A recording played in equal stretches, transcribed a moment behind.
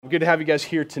good to have you guys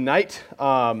here tonight.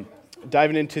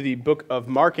 Diving into the book of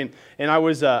Mark, and I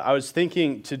was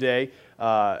thinking today,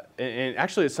 and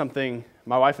actually it's something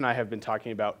my wife and I have been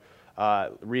talking about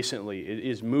recently. It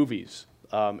is movies,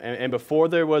 and before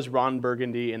there was Ron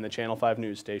Burgundy in the Channel 5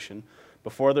 news station,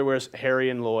 before there was Harry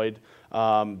and Lloyd,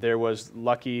 there was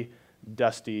Lucky,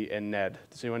 Dusty, and Ned.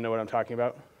 Does anyone know what I'm talking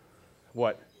about?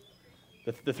 What?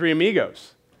 The Three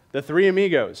Amigos. The Three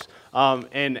Amigos.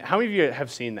 And how many of you have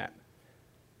seen that?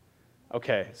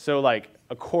 Okay, so like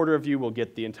a quarter of you will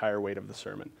get the entire weight of the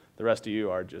sermon. The rest of you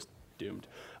are just doomed.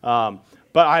 But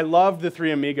I love the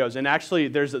Three Amigos, and actually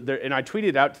and I tweeted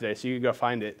it out today, so you can go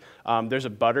find it. There's a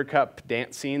Buttercup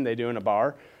dance scene they do in a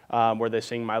bar where they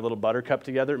sing My Little Buttercup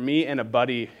together. Me and a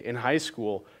buddy in high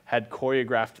school had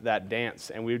choreographed that dance,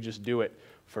 and we would just do it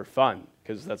for fun,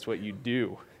 because that's what you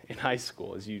do in high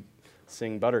school, is you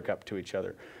sing Buttercup to each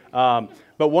other.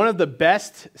 But one of the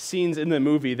best scenes in the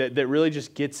movie that really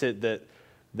just gets at the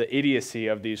idiocy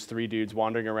of these three dudes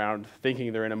wandering around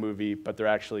thinking they're in a movie, but they're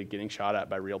actually getting shot at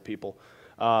by real people,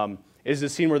 is the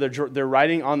scene where they're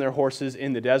riding on their horses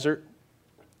in the desert,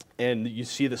 and you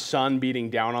see the sun beating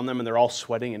down on them, and they're all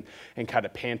sweating and kind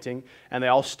of panting, and they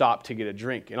all stop to get a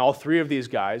drink. And all three of these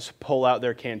guys pull out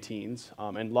their canteens,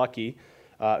 and Lucky,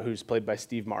 who's played by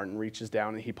Steve Martin, reaches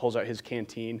down and he pulls out his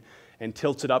canteen and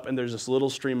tilts it up, and there's this little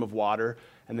stream of water,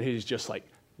 and then he's just like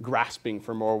grasping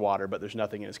for more water, but there's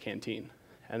nothing in his canteen.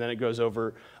 And then it goes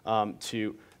over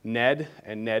to Ned,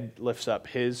 and Ned lifts up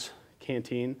his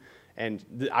canteen,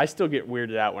 and I still get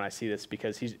weirded out when I see this,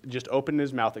 because he's just opened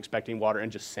his mouth expecting water,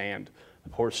 and just sand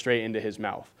pours straight into his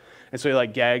mouth. And so he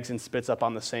like gags and spits up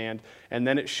on the sand, and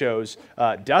then it shows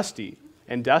Dusty,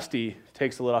 and Dusty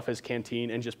takes the lid off his canteen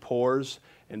and just pours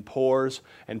and pours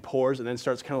and pours, and then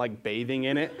starts kind of like bathing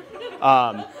in it.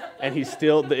 And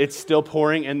it's still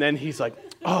pouring, and then he's like,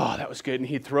 oh, that was good. And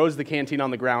he throws the canteen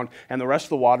on the ground, and the rest of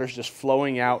the water's just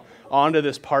flowing out onto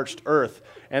this parched earth.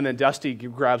 And then Dusty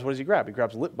grabs, what does he grab? He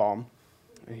grabs lip balm,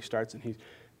 and he starts, and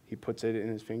he puts it in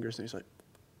his fingers, and he's like,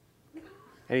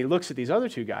 and he looks at these other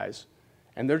two guys,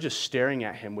 and they're just staring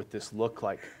at him with this look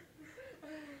like,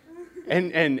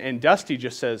 and Dusty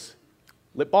just says,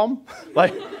 lip balm?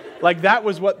 Like that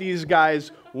was what these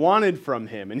guys wanted from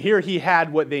him. And here he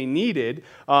had what they needed,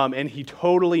 and he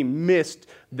totally missed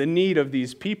the need of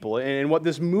these people. And what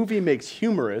this movie makes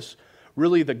humorous,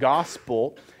 really the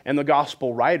gospel and the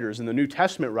gospel writers and the New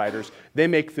Testament writers, they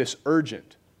make this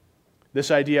urgent. This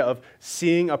idea of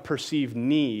seeing a perceived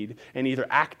need and either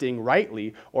acting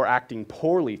rightly or acting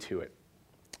poorly to it.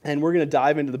 And we're going to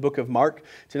dive into the book of Mark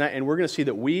tonight, and we're going to see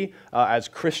that we, as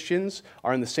Christians,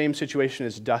 are in the same situation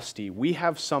as Dusty. We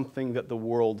have something that the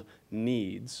world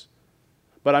needs.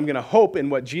 But I'm going to hope,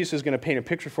 and what Jesus is going to paint a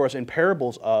picture for us in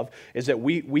parables of, is that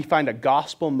we find a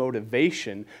gospel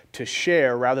motivation to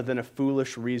share rather than a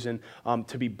foolish reason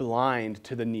to be blind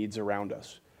to the needs around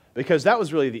us. Because that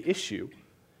was really the issue.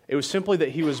 It was simply that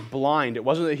he was blind. It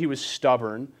wasn't that he was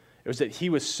stubborn. It was that he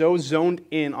was so zoned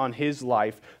in on his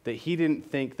life that he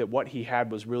didn't think that what he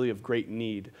had was really of great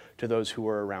need to those who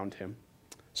were around him.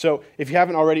 So if you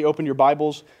haven't already opened your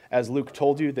Bibles, as Luke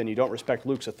told you, then you don't respect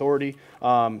Luke's authority.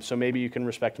 So maybe you can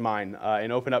respect mine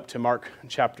and open up to Mark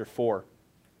chapter 4.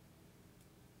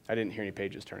 I didn't hear any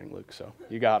pages turning, Luke, so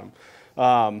you got them.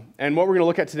 And what we're going to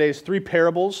look at today is three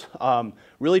parables.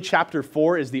 Really, chapter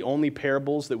 4 is the only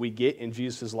parables that we get in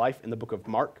Jesus' life in the book of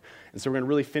Mark. And so we're going to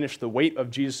really finish the weight of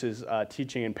Jesus'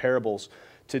 teaching in parables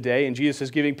today. And Jesus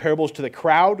is giving parables to the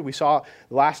crowd. We saw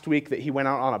last week that he went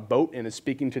out on a boat and is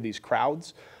speaking to these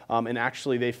crowds. And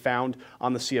actually they found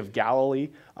on the Sea of Galilee,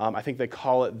 I think they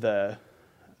call it the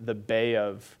Bay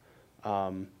of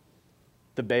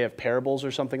Parables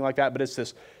or something like that. But it's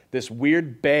this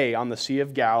weird bay on the Sea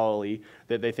of Galilee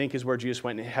that they think is where Jesus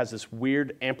went, and it has this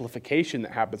weird amplification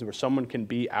that happens where someone can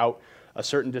be out a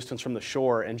certain distance from the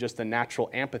shore, and just the natural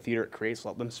amphitheater it creates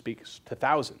let them speak to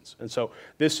thousands. And so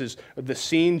this is the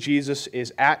scene Jesus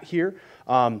is at here.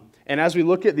 And as we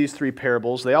look at these three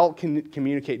parables, they all can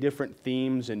communicate different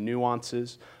themes and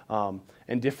nuances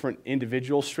and different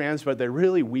individual strands, but they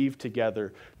really weave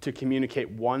together to communicate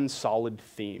one solid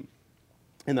theme.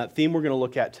 And that theme we're going to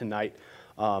look at tonight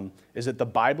is that the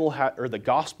Bible or the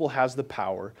gospel has the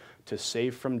power to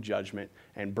save from judgment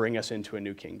and bring us into a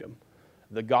new kingdom.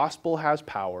 The gospel has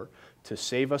power to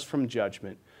save us from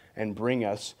judgment and bring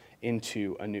us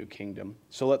into a new kingdom.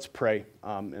 So let's pray,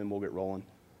 and we'll get rolling.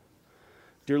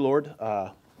 Dear Lord,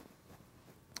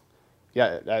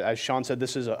 as Sean said,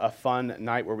 this is a fun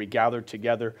night where we gather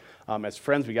together as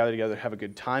friends. We gather together to have a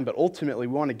good time, but ultimately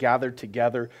we want to gather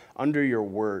together under your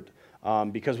word.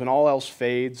 because when all else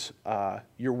fades,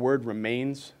 your word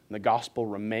remains, and the gospel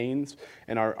remains,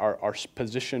 and our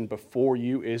position before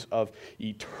you is of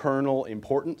eternal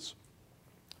importance.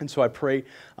 And so I pray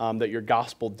that your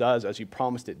gospel does, as you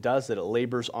promised it does, that it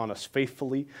labors on us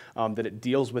faithfully, that it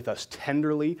deals with us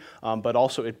tenderly, but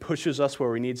also it pushes us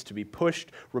where we need to be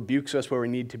pushed, rebukes us where we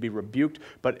need to be rebuked,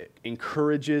 but it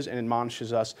encourages and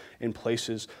admonishes us in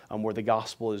places where the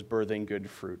gospel is birthing good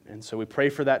fruit. And so we pray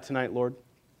for that tonight, Lord.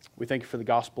 We thank you for the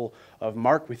gospel of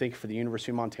Mark. We thank you for the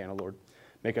University of Montana, Lord.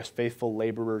 Make us faithful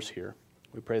laborers here.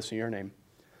 We pray this in your name.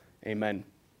 Amen.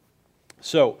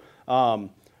 So,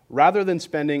 rather than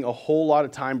spending a whole lot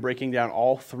of time breaking down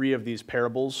all three of these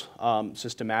parables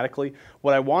systematically,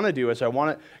 what I want to do is I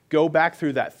want to go back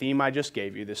through that theme I just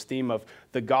gave you, this theme of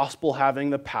the gospel having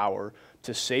the power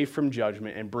to save from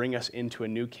judgment and bring us into a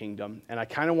new kingdom. And I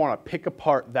kind of want to pick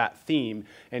apart that theme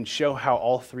and show how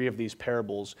all three of these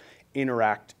parables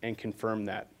interact and confirm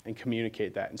that and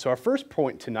communicate that. And so our first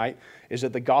point tonight is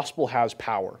that the gospel has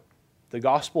power. The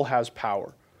gospel has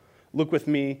power. Look with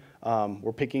me,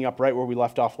 we're picking up right where we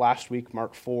left off last week,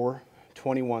 Mark 4,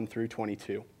 21 through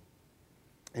 22.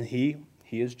 And he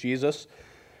is Jesus,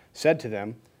 said to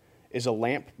them, "Is a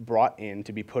lamp brought in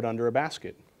to be put under a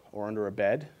basket or under a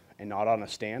bed and not on a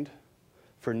stand?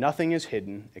 For nothing is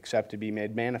hidden except to be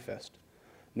made manifest,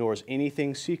 nor is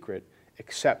anything secret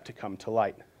except to come to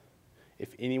light.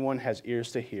 If anyone has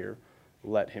ears to hear,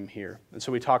 let him hear." And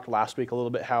so we talked last week a little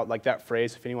bit how, like that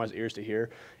phrase, if anyone has ears to hear,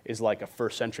 is like a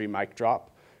first century mic drop.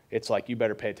 It's like, you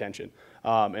better pay attention.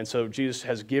 And so Jesus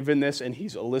has given this, and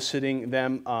he's eliciting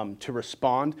them to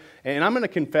respond. And I'm going to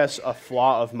confess a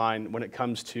flaw of mine when it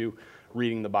comes to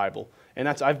reading the Bible. And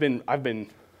that's, I've been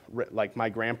like, my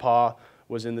grandpa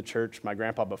was in the church. My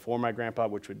grandpa before my grandpa,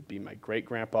 which would be my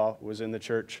great-grandpa, was in the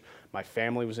church. My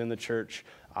family was in the church.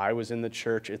 I was in the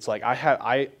church. It's like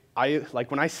I like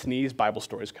when I sneeze, Bible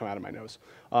stories come out of my nose.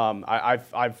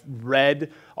 I've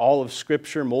read all of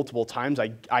Scripture multiple times.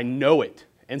 I know it.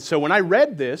 And so when I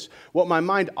read this, what my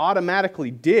mind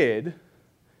automatically did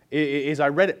is I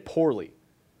read it poorly.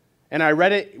 And I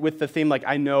read it with the theme like,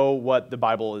 I know what the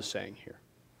Bible is saying here.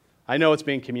 I know it's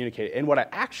being communicated. And what I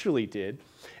actually did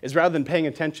is, rather than paying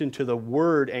attention to the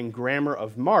word and grammar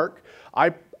of Mark,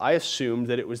 I assumed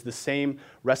that it was the same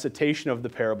recitation of the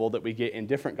parable that we get in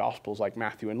different Gospels like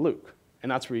Matthew and Luke.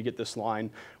 And that's where you get this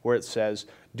line where it says,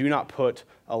 "Do not put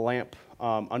a lamp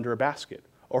under a basket,"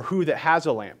 or "Who that has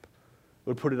a lamp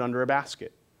would put it under a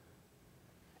basket."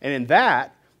 And in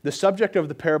that, the subject of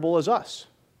the parable is us.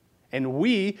 And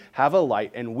we have a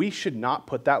light, and we should not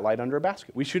put that light under a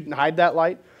basket. We shouldn't hide that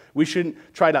light. We shouldn't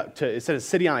try to it says a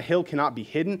city on a hill cannot be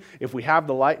hidden. If we have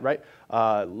the light, right?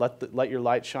 Let your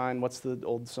light shine. What's the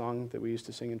old song that we used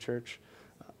to sing in church?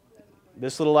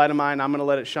 This little light of mine, I'm going to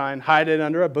let it shine. Hide it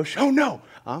under a bush. Oh, no,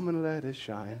 I'm going to let it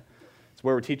shine. It's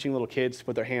where we're teaching little kids to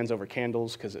put their hands over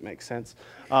candles because it makes sense.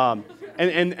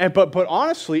 But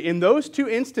honestly, in those two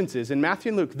instances, in Matthew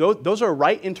and Luke, those are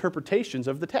right interpretations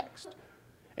of the text.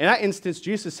 In that instance,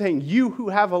 Jesus is saying, you who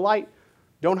have a light,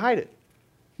 don't hide it.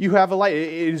 You have a light.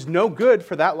 It is no good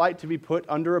for that light to be put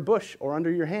under a bush or under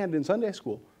your hand in Sunday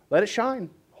school. Let it shine.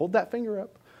 Hold that finger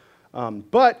up.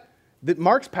 But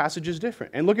Mark's passage is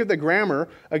different. And look at the grammar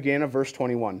again of verse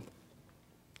 21.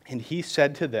 And he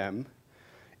said to them,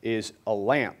 "Is a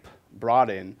lamp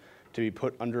brought in to be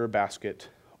put under a basket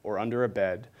or under a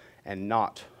bed and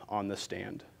not on the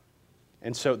stand?"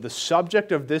 And so the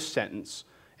subject of this sentence,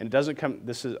 and it doesn't come,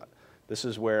 this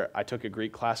is where I took a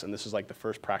Greek class, and this is like the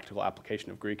first practical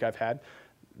application of Greek I've had.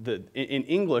 In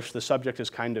English, the subject is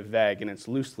kind of vague, and it's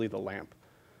loosely the lamp.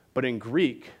 But in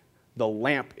Greek, the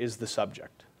lamp is the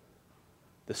subject.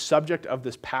 The subject of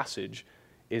this passage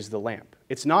is the lamp.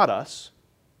 It's not us.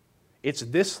 It's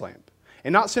this lamp.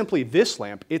 And not simply this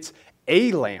lamp, it's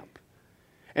a lamp.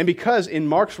 And because in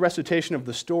Mark's recitation of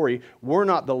the story, we're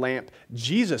not the lamp,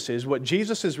 Jesus is, what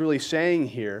Jesus is really saying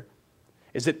here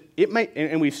is that it might,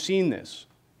 and we've seen this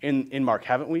in Mark,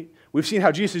 haven't we? We've seen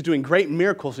how Jesus is doing great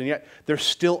miracles, and yet there's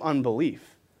still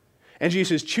unbelief. And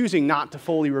Jesus is choosing not to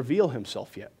fully reveal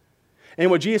himself yet. And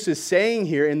what Jesus is saying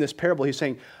here in this parable, he's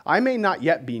saying, I may not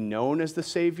yet be known as the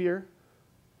Savior,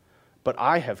 but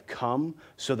I have come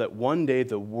so that one day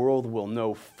the world will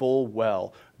know full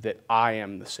well that I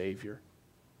am the Savior,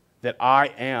 that I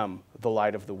am the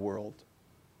light of the world.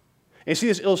 And you see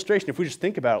this illustration, if we just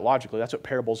think about it logically, that's what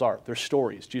parables are. They're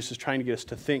stories. Jesus is trying to get us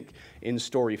to think in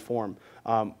story form.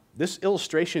 This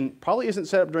illustration probably isn't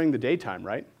set up during the daytime,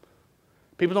 right?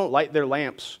 People don't light their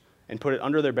lamps and put it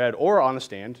under their bed or on a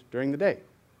stand during the day.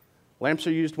 Lamps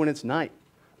are used when it's night.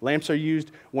 Lamps are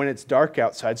used when it's dark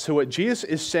outside. So what Jesus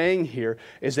is saying here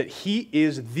is that he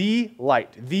is the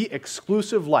light, the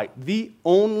exclusive light, the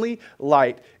only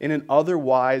light in an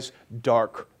otherwise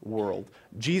dark world.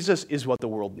 Jesus is what the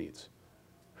world needs.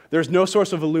 There's no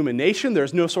source of illumination.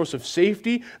 There's no source of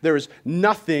safety. There is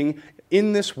nothing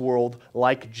in this world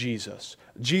like Jesus.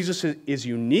 Jesus is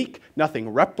unique. Nothing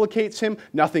replicates him.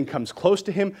 Nothing comes close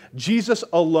to him. Jesus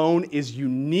alone is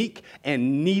unique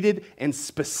and needed and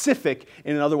specific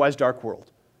in an otherwise dark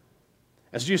world.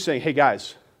 As Jesus saying, hey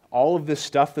guys, all of this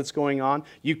stuff that's going on,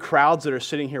 you crowds that are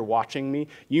sitting here watching me,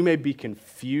 you may be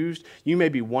confused. You may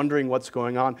be wondering what's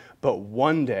going on, but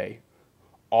one day,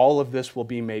 all of this will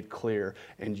be made clear,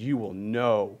 and you will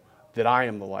know that I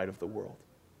am the light of the world,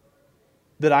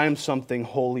 that I am something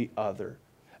wholly other.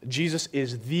 Jesus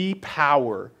is the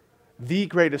power, the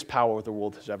greatest power the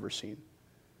world has ever seen.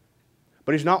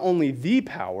 But he's not only the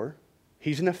power,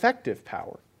 he's an effective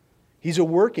power. He's a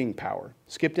working power.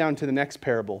 Skip down to the next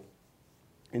parable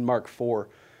in Mark 4,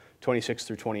 26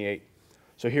 through 28.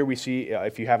 So here we see,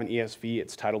 if you have an ESV,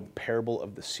 it's titled The Parable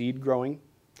of the Seed Growing.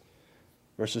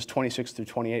 Verses 26 through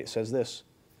 28 says this,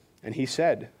 and he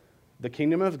said, the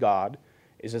kingdom of God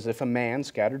is as if a man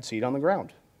scattered seed on the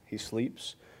ground. He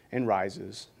sleeps and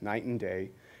rises night and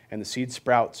day, and the seed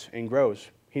sprouts and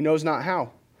grows. He knows not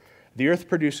how. The earth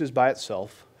produces by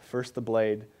itself first the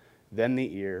blade, then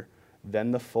the ear,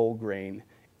 then the full grain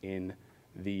in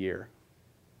the ear.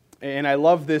 And I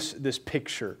love this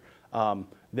picture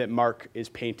that Mark is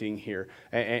painting here.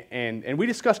 And we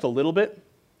discussed a little bit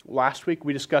last week.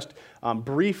 We discussed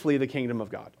briefly the kingdom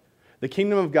of God. The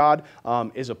kingdom of God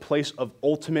is a place of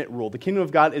ultimate rule. The kingdom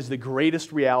of God is the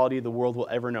greatest reality the world will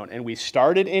ever know. And we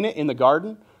started in it in the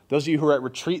garden. Those of you who are at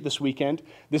retreat this weekend,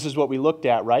 this is what we looked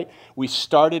at, right? We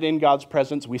started in God's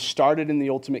presence. We started in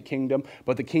the ultimate kingdom,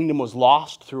 but the kingdom was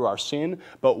lost through our sin.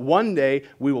 But one day,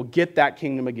 we will get that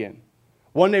kingdom again.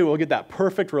 One day, we'll get that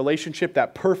perfect relationship,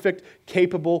 that perfect,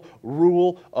 capable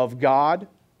rule of God.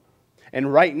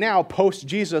 And right now,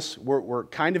 post-Jesus, we're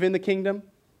kind of in the kingdom,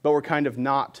 but we're kind of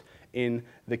not in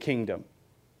the kingdom.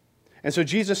 And so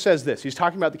Jesus says this. He's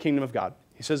talking about the kingdom of God.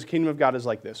 He says the kingdom of God is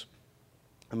like this.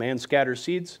 A man scatters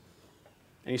seeds,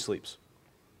 and he sleeps.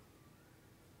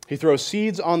 He throws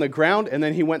seeds on the ground, and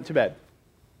then he went to bed.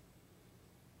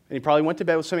 And he probably went to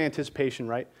bed with some anticipation,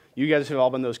 right? You guys have all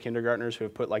been those kindergartners who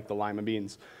have put like the lima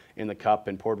beans in the cup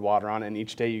and poured water on it, and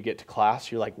each day you get to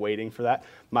class, you're like waiting for that.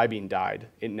 My bean died.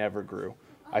 It never grew.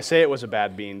 I say it was a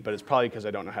bad bean, but it's probably because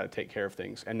I don't know how to take care of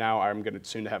things. And now I'm going to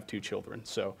soon have 2 children,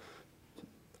 so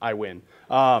I win.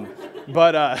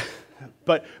 But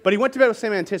he went to bed with the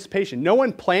same anticipation. No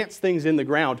one plants things in the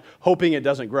ground hoping it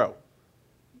doesn't grow.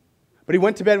 But he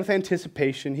went to bed with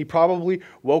anticipation. He probably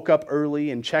woke up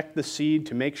early and checked the seed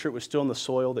to make sure it was still in the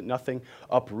soil, that nothing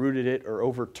uprooted it or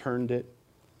overturned it.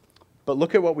 But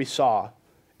look at what we saw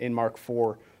in Mark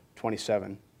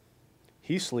 4:27.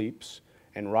 He sleeps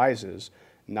and rises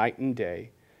night and day,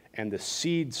 and the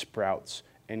seed sprouts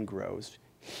and grows.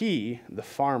 He, the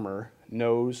farmer,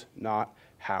 knows not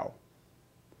how.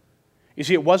 You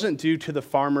see, it wasn't due to the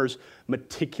farmer's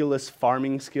meticulous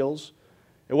farming skills.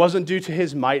 It wasn't due to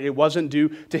his might. It wasn't due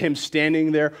to him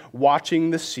standing there watching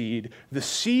the seed. The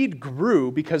seed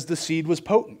grew because the seed was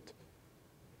potent.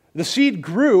 The seed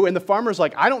grew, and the farmer's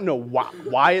like, I don't know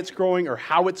why it's growing or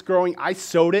how it's growing. I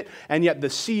sowed it, and yet the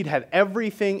seed had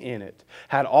everything in it.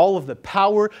 Had all of the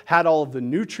power, had all of the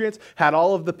nutrients, had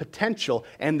all of the potential,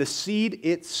 and the seed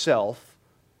itself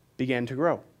began to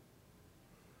grow.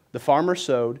 The farmer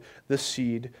sowed, the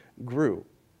seed grew.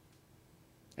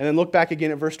 And then look back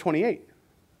again at verse 28.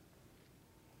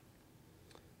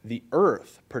 The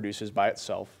earth produces by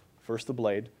itself first the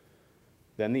blade,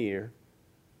 then the ear,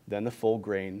 then the full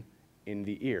grain in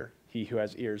the ear. He who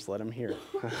has ears, let him hear.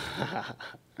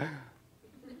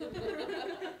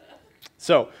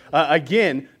 So,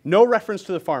 again, no reference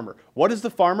to the farmer. What does the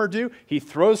farmer do? He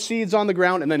throws seeds on the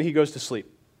ground and then he goes to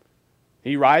sleep.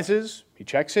 He rises, he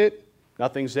checks it,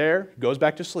 nothing's there, goes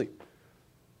back to sleep.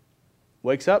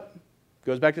 Wakes up,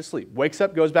 goes back to sleep. Wakes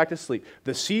up, goes back to sleep.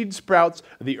 The seed sprouts,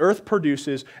 the earth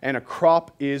produces, and a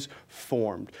crop is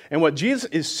formed. And what Jesus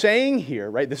is saying here,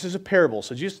 right, this is a parable.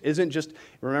 So Jesus isn't just,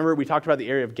 remember we talked about the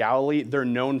area of Galilee. They're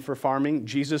known for farming.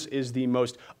 Jesus is the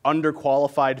most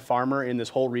underqualified farmer in this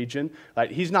whole region.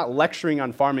 He's not lecturing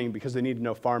on farming because they need to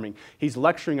know farming. He's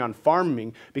lecturing on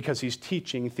farming because he's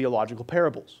teaching theological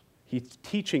parables. He's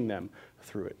teaching them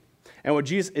through it. And what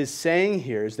Jesus is saying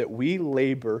here is that we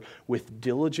labor with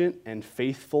diligent and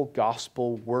faithful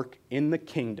gospel work in the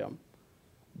kingdom,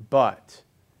 but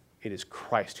it is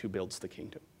Christ who builds the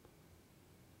kingdom.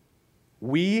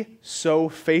 We sow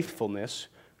faithfulness,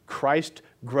 Christ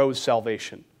grows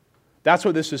salvation. That's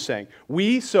what this is saying.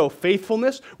 We sow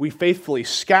faithfulness, we faithfully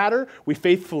scatter, we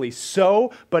faithfully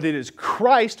sow, but it is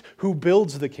Christ who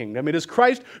builds the kingdom. It is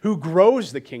Christ who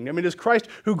grows the kingdom. It is Christ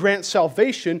who grants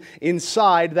salvation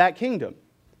inside that kingdom.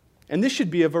 And this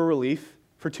should be of a relief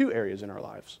for two areas in our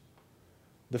lives.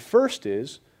 The first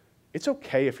is, it's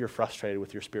okay if you're frustrated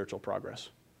with your spiritual progress.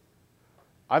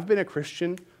 I've been a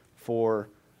Christian for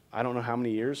I don't know how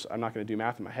many years. I'm not going to do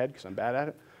math in my head because I'm bad at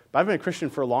it. But I've been a Christian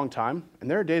for a long time,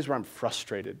 and there are days where I'm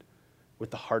frustrated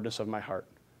with the hardness of my heart.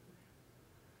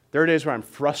 There are days where I'm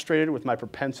frustrated with my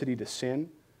propensity to sin.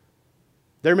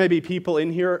 There may be people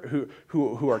in here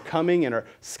who are coming and are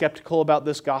skeptical about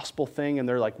this gospel thing, and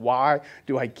they're like, why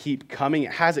do I keep coming?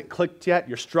 It hasn't clicked yet.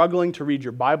 You're struggling to read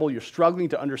your Bible. You're struggling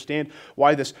to understand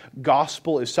why this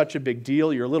gospel is such a big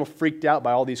deal. You're a little freaked out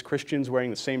by all these Christians wearing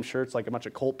the same shirts like a bunch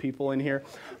of cult people in here.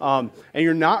 And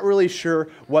you're not really sure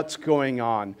what's going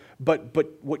on. But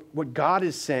what God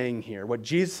is saying here, what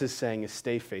Jesus is saying is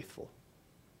stay faithful.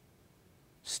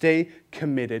 Stay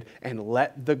committed and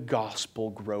let the gospel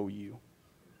grow you.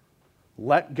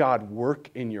 Let God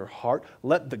work in your heart.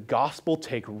 Let the gospel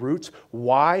take roots.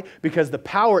 Why? Because the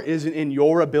power isn't in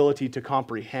your ability to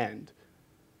comprehend.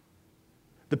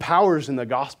 The power is in the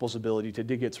gospel's ability to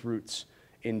dig its roots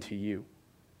into you.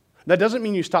 That doesn't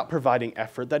mean you stop providing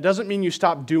effort. That doesn't mean you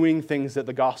stop doing things that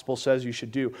the gospel says you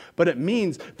should do. But it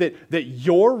means that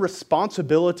your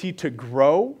responsibility to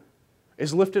grow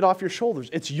is lifted off your shoulders.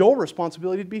 It's your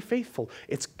responsibility to be faithful.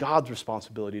 It's God's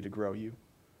responsibility to grow you.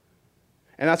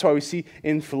 And that's why we see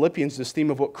in Philippians this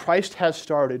theme of what Christ has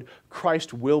started,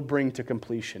 Christ will bring to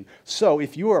completion. So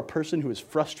if you are a person who is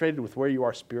frustrated with where you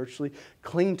are spiritually,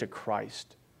 cling to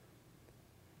Christ.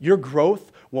 Your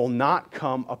growth will not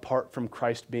come apart from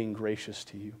Christ being gracious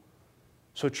to you.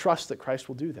 So trust that Christ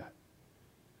will do that.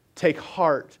 Take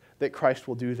heart that Christ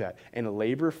will do that, and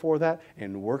labor for that,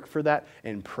 and work for that,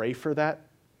 and pray for that.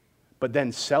 But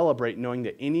then celebrate knowing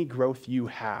that any growth you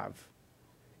have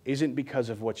isn't because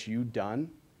of what you've done,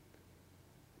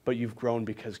 but you've grown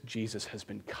because Jesus has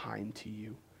been kind to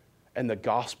you. And the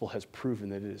gospel has proven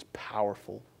that it is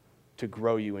powerful to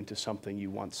grow you into something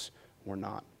you once were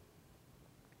not.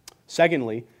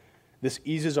 Secondly, this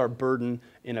eases our burden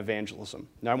in evangelism.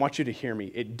 Now I want you to hear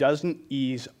me. It doesn't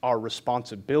ease our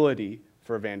responsibility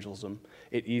for evangelism.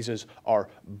 It eases our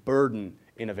burden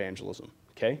in evangelism,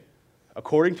 okay?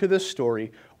 According to this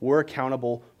story, we're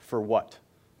accountable for what?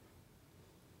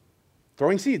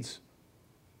 Throwing seeds.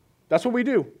 That's what we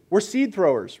do. We're seed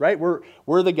throwers, right?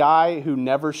 We're the guy who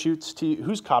never shoots.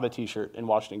 Who's caught a t-shirt in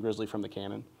Washington Grizzly from the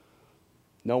cannon?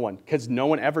 No one, because no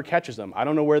one ever catches them. I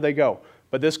don't know where they go.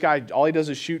 But this guy, all he does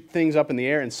is shoot things up in the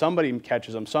air, and somebody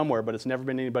catches them somewhere, but it's never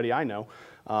been anybody I know.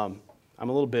 I'm a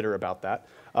little bitter about that.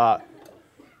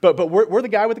 But we're the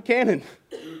guy with the cannon.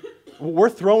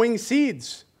 We're throwing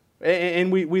seeds.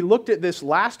 And we looked at this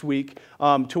last week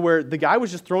to where the guy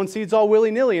was just throwing seeds all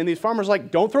willy-nilly, and these farmers are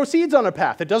like, don't throw seeds on a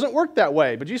path. It doesn't work that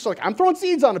way. But Jesus is like, I'm throwing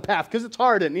seeds on a path because it's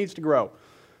hard and it needs to grow.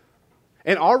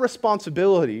 And our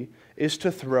responsibility is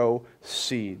to throw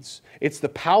seeds. It's the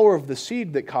power of the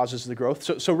seed that causes the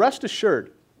growth. So rest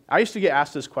assured, I used to get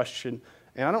asked this question,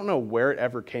 and I don't know where it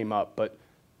ever came up, but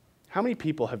how many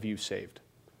people have you saved?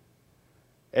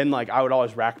 And I would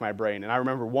always rack my brain. And I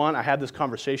remember I had this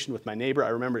conversation with my neighbor. I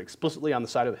remember it explicitly on the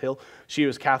side of the hill. She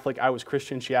was Catholic, I was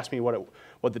Christian. She asked me what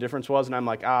the difference was, and I'm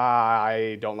like,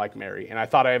 I don't like Mary. And I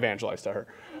thought I evangelized to her.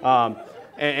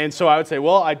 And so I would say,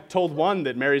 well, I told one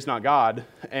that Mary's not God,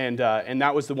 and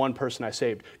that was the one person I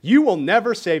saved. You will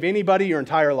never save anybody your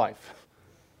entire life.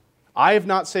 I have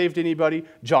not saved anybody.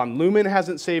 John Lumen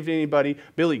hasn't saved anybody.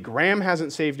 Billy Graham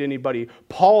hasn't saved anybody.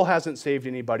 Paul hasn't saved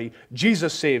anybody.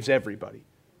 Jesus saves everybody.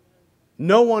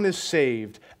 No one is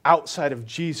saved outside of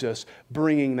Jesus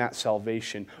bringing that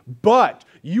salvation. But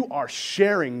you are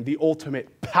sharing the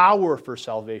ultimate power for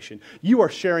salvation. You are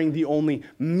sharing the only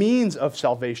means of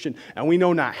salvation. And we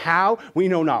know not how, we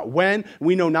know not when,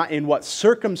 we know not in what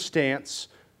circumstance,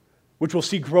 which will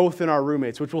see growth in our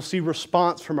roommates, which will see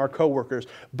response from our coworkers.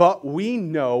 But we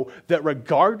know that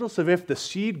regardless of if the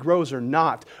seed grows or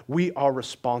not, we are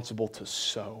responsible to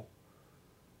sow.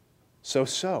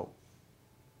 So.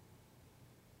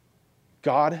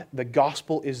 The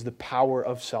gospel is the power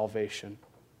of salvation.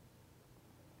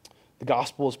 The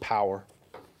gospel is power.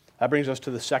 That brings us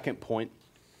to the second point.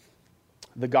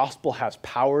 The gospel has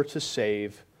power to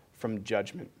save from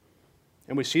judgment.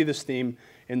 And we see this theme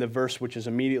in the verse which is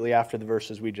immediately after the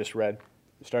verses we just read,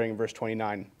 starting in verse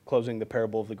 29, closing the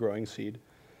parable of the growing seed.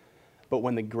 But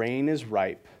when the grain is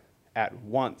ripe, at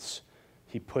once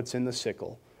he puts in the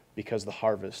sickle because the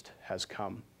harvest has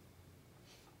come.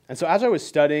 And so as I was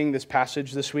studying this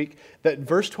passage this week, that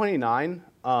verse 29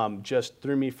 just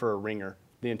threw me for a ringer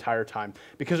the entire time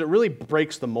because it really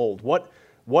breaks the mold.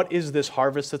 What is this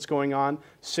harvest that's going on?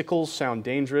 Sickles sound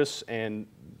dangerous, and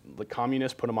the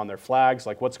communists put them on their flags.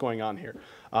 Like, what's going on here?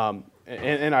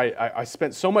 And I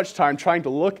spent so much time trying to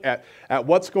look at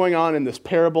what's going on in this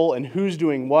parable and who's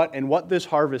doing what and what this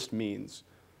harvest means.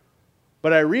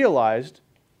 But I realized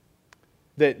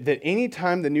that any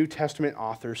time the New Testament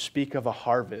authors speak of a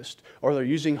harvest, or they're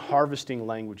using harvesting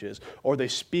languages, or they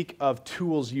speak of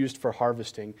tools used for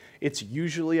harvesting, it's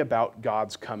usually about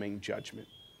God's coming judgment.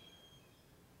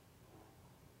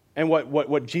 And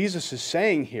what Jesus is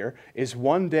saying here is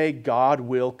one day God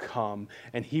will come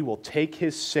and he will take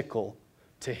his sickle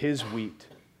to his wheat.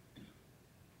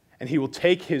 And he will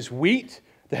take his wheat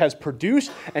that has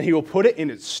produced and he will put it in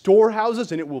its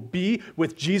storehouses and it will be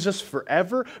with Jesus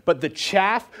forever. But the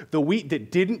chaff, the wheat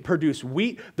that didn't produce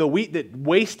wheat, the wheat that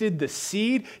wasted the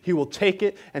seed, he will take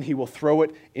it and he will throw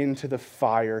it into the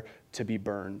fire to be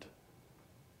burned.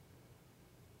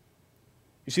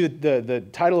 You see, the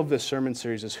title of this sermon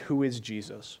series is Who is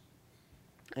Jesus?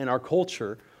 And our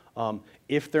culture,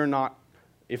 if they're not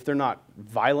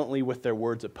violently with their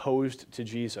words opposed to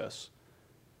Jesus,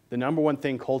 the number one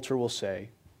thing culture will say,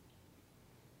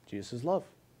 Jesus is love.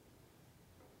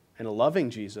 And a loving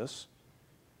Jesus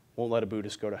won't let a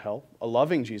Buddhist go to hell. A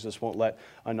loving Jesus won't let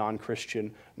a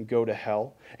non-Christian go to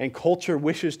hell. And culture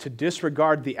wishes to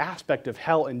disregard the aspect of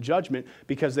hell and judgment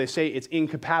because they say it's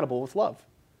incompatible with love.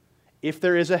 If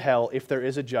there is a hell, if there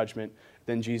is a judgment,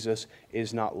 then Jesus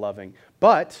is not loving.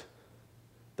 But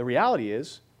the reality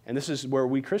is, and this is where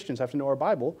we Christians have to know our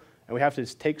Bible, and we have to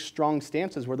take strong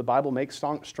stances where the Bible makes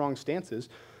strong stances,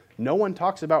 no one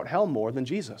talks about hell more than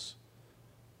Jesus.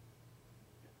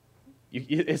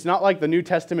 It's not like the New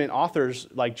Testament authors,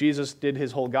 like Jesus did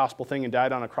his whole gospel thing and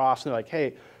died on a cross, and they're like,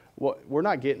 hey, we're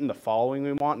not getting the following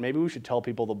we want. Maybe we should tell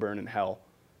people they'll burn in hell,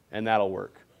 and that'll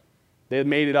work. They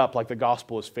made it up like the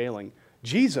gospel is failing.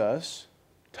 Jesus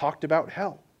talked about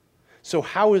hell. So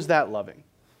how is that loving?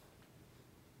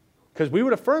 Because we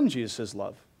would affirm Jesus'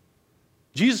 love.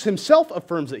 Jesus himself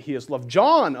affirms that he is love.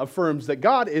 John affirms that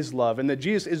God is love and that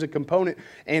Jesus is a component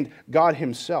and God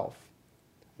himself.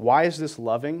 Why is this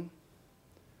loving?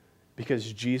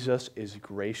 Because Jesus is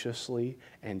graciously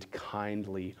and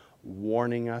kindly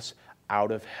warning us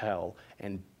out of hell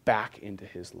and back into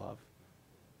his love.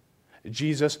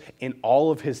 Jesus, in all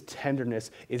of his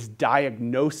tenderness, is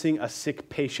diagnosing a sick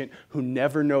patient who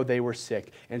never knew they were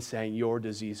sick and saying, your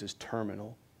disease is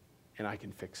terminal and I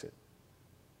can fix it.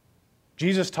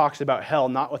 Jesus talks about hell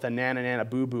not with a nana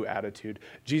boo-boo attitude.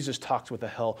 Jesus talks with a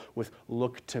hell with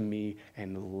look to me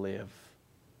and live.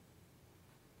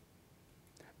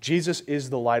 Jesus is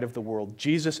the light of the world.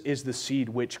 Jesus is the seed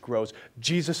which grows.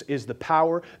 Jesus is the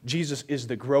power. Jesus is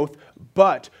the growth.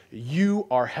 But you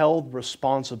are held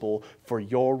responsible for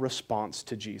your response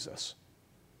to Jesus.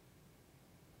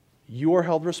 You are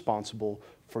held responsible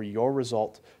for your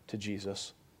result to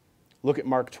Jesus. Look at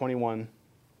Mark 21,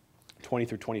 20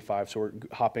 through 25. So we're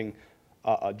hopping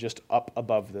just up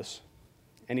above this.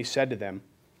 And he said to them,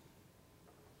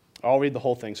 I'll read the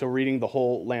whole thing. So we're reading the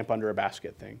whole lamp under a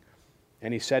basket thing.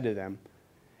 And he said to them,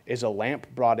 is a lamp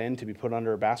brought in to be put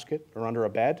under a basket or under a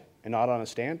bed and not on a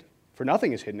stand? For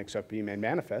nothing is hidden except to be made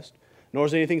manifest, nor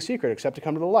is anything secret except to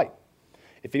come to the light.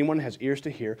 If anyone has ears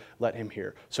to hear, let him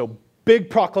hear. So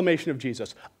big proclamation of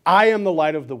Jesus. I am the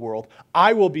light of the world.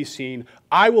 I will be seen.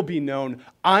 I will be known.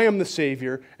 I am the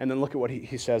Savior. And then look at what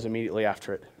he says immediately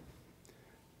after it.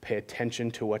 Pay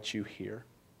attention to what you hear.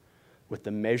 With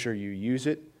the measure you use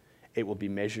it, it will be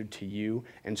measured to you,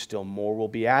 and still more will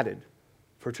be added.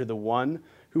 For to the one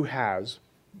who has,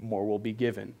 more will be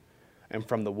given. And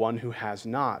from the one who has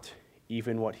not,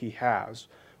 even what he has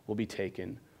will be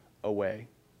taken away.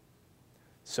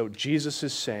 So Jesus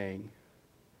is saying,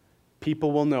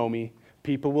 people will know me,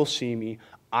 people will see me,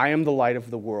 I am the light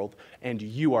of the world, and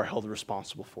you are held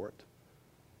responsible for it.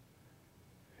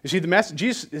 You see, the message,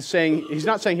 Jesus is saying, he's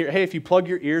not saying here, hey, if you plug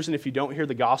your ears and if you don't hear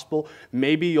the gospel,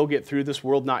 maybe you'll get through this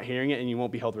world not hearing it and you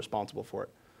won't be held responsible for it.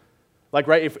 Like,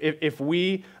 right, if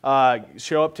we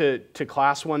show up to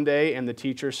class one day and the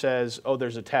teacher says, oh,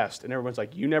 there's a test, and everyone's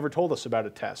like, you never told us about a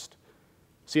test.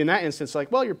 See, in that instance,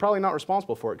 like, well, you're probably not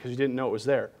responsible for it because you didn't know it was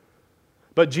there.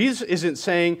 But Jesus isn't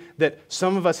saying that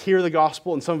some of us hear the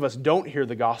gospel and some of us don't hear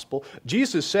the gospel.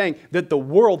 Jesus is saying that the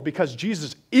world, because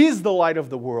Jesus is the light of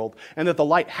the world, and that the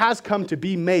light has come to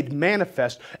be made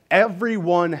manifest,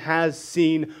 everyone has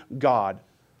seen God.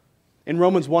 In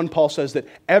Romans 1, Paul says that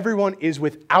everyone is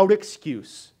without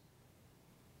excuse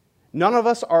None of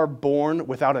us are born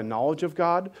without a knowledge of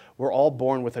God. We're all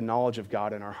born with a knowledge of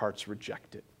God, and our hearts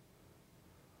reject it.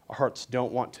 Our hearts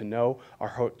don't want to know.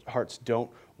 Our hearts don't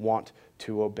want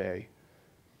to obey.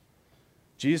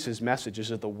 Jesus' message is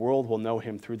that the world will know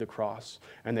him through the cross,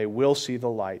 and they will see the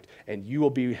light, and you will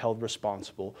be held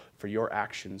responsible for your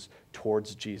actions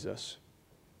towards Jesus.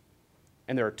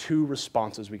 And there are two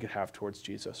responses we could have towards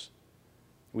Jesus.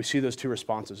 We see those two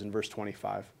responses in verse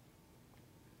 25.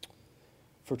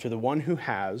 For to the one who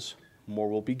has, more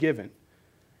will be given,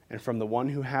 and from the one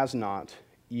who has not,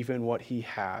 even what he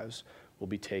has will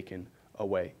be taken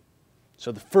away.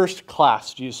 So the first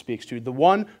class Jesus speaks to, the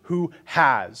one who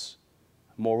has,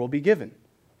 more will be given.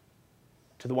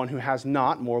 To the one who has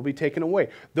not, more will be taken away.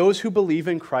 Those who believe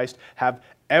in Christ have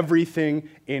everything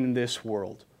in this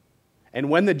world. And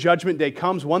when the judgment day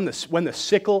comes, when the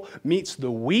sickle meets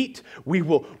the wheat, we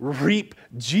will reap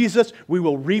Jesus. We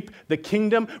will reap the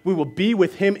kingdom. We will be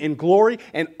with him in glory.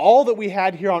 And all that we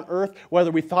had here on earth,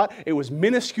 whether we thought it was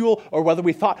minuscule or whether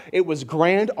we thought it was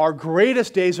grand, our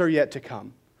greatest days are yet to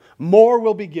come. More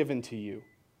will be given to you.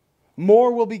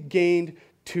 More will be gained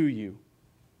to you.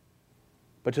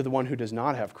 But to the one who does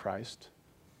not have Christ,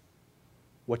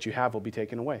 what you have will be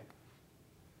taken away.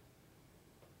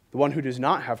 The one who does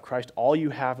not have Christ, all you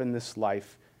have in this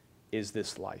life is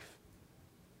this life.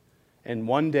 And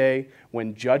one day,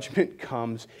 when judgment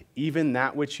comes, even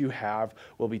that which you have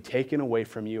will be taken away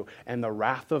from you, and the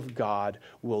wrath of God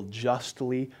will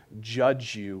justly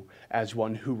judge you as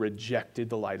one who rejected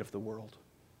the light of the world.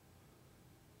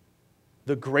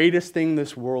 The greatest thing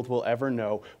this world will ever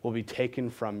know will be taken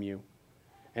from you,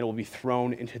 and will be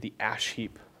thrown into the ash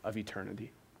heap of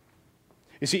eternity.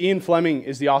 You see, Ian Fleming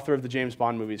is the author of the James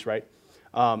Bond movies, right?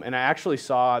 And I actually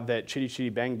saw that Chitty Chitty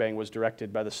Bang Bang was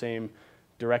directed by the same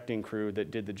directing crew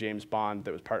that did the James Bond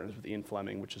that was partners with Ian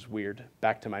Fleming, which is weird.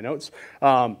 Back to my notes.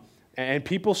 And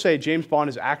people say James Bond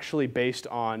is actually based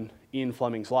on Ian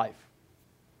Fleming's life.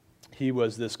 He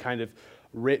was this kind of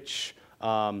rich,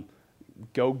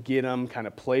 go-get-em, kind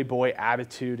of playboy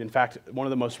attitude. In fact, one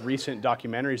of the most recent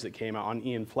documentaries that came out on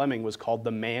Ian Fleming was called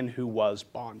The Man Who Was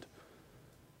Bond.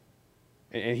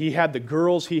 And he had the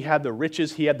girls, he had the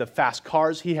riches, he had the fast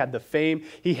cars, he had the fame,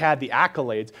 he had the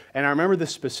accolades. And I remember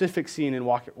this specific scene in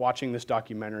watching this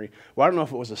documentary. Well, I don't know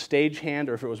if it was a stagehand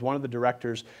or if it was one of the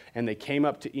directors, and they came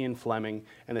up to Ian Fleming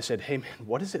and they said, "Hey man,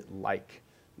 what is it like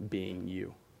being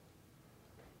you?"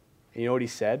 And you know what he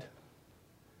said?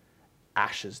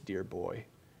 "Ashes, dear boy,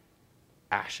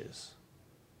 ashes."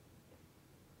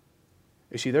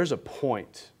 You see, there's a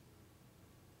point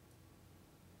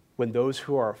when those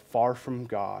who are far from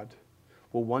God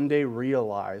will one day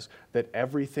realize that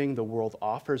everything the world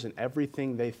offers and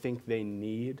everything they think they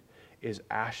need is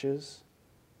ashes.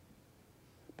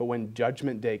 But when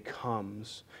judgment day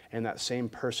comes and that same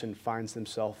person finds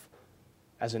themselves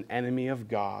as an enemy of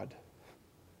God,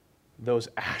 those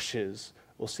ashes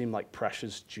will seem like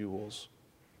precious jewels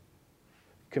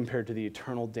compared to the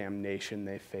eternal damnation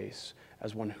they face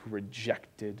as one who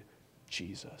rejected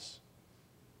Jesus.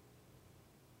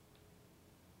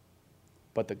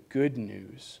 But the good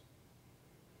news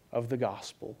of the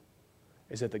gospel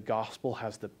is that the gospel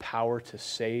has the power to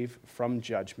save from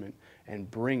judgment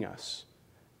and bring us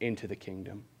into the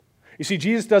kingdom. You see,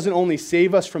 Jesus doesn't only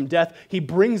save us from death, he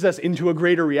brings us into a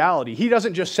greater reality. He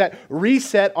doesn't just set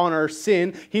reset on our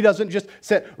sin. He doesn't just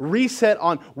set reset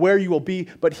on where you will be,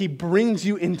 but he brings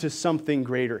you into something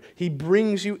greater. He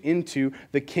brings you into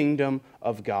the kingdom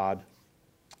of God.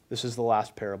 This is the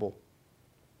last parable.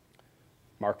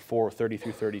 Mark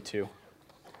 4:30-32.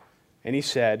 And he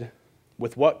said,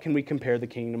 "With what can we compare the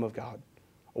kingdom of God?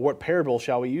 Or what parable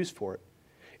shall we use for it?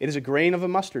 It is a grain of a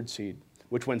mustard seed,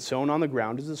 which when sown on the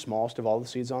ground is the smallest of all the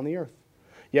seeds on the earth.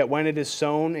 Yet when it is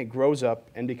sown, it grows up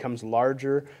and becomes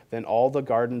larger than all the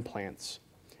garden plants,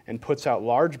 and puts out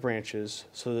large branches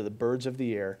so that the birds of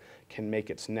the air can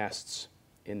make its nests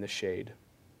in the shade."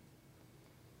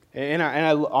 And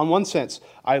on one sense,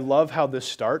 I love how this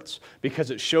starts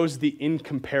because it shows the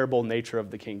incomparable nature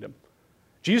of the kingdom.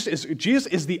 Jesus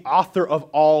is the author of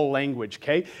all language,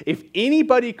 okay? If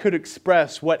anybody could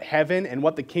express what heaven and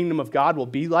what the kingdom of God will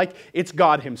be like, it's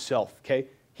God himself, okay?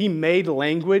 He made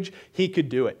language, he could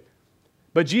do it.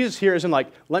 But Jesus here isn't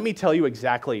like, let me tell you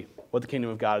exactly what the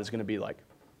kingdom of God is going to be like.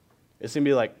 It's going to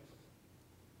be like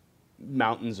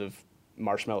mountains of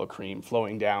marshmallow cream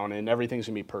flowing down and everything's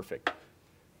going to be perfect.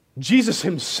 Jesus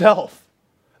himself,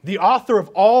 the author of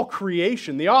all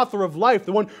creation, the author of life,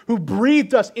 the one who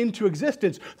breathed us into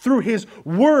existence through his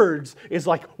words, is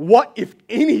like, what, if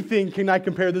anything, can I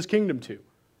compare this kingdom to?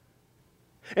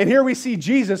 And here we see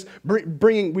Jesus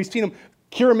we've seen him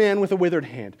cure a man with a withered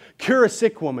hand, cure a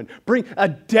sick woman, bring a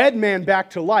dead man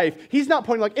back to life. He's not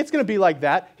pointing like, it's going to be like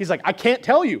that. He's like, I can't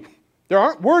tell you. There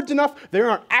aren't words enough. There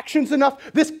aren't actions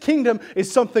enough. This kingdom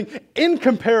is something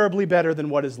incomparably better than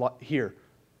what is here.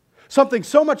 Something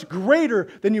so much greater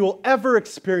than you will ever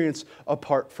experience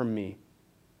apart from me.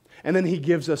 And then he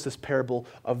gives us this parable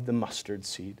of the mustard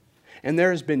seed. And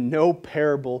there has been no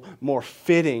parable more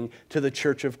fitting to the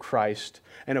church of Christ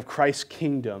and of Christ's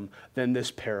kingdom than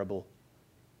this parable.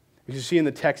 Because you see in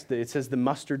the text that it says the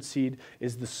mustard seed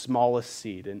is the smallest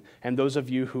seed. And those of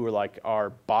you who are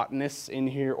botanists in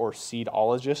here or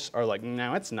seedologists are like,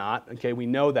 no, it's not. Okay, we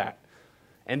know that.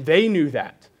 And they knew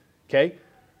that. Okay?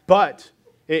 But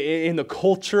in the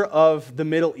culture of the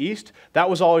Middle East, that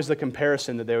was always the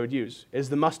comparison that they would use, is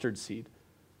the mustard seed.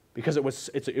 Because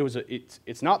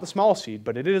it's not the small seed,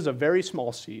 but it is a very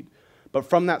small seed. But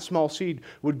from that small seed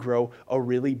would grow a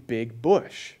really big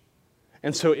bush.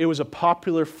 And so it was a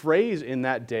popular phrase in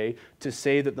that day to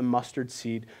say that the mustard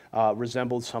seed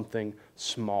resembled something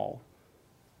small.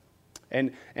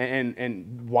 And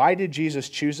why did Jesus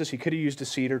choose this? He could have used a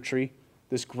cedar tree,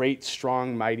 this great,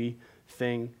 strong, mighty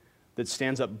thing that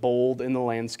stands up bold in the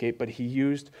landscape, but he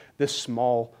used this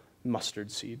small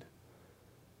mustard seed.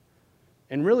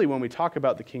 And really, when we talk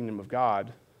about the kingdom of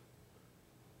God,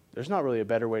 there's not really a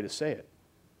better way to say it.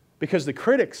 Because the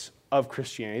critics of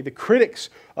Christianity, the critics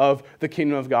of the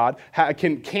kingdom of God,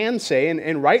 can say,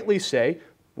 and rightly say,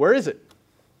 where is it?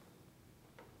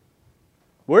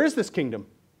 Where is this kingdom?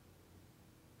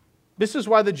 This is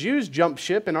why the Jews jump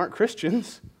ship and aren't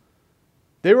Christians.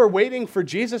 They were waiting for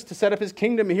Jesus to set up his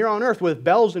kingdom here on earth with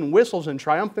bells and whistles and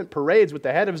triumphant parades with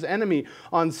the head of his enemy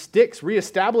on sticks,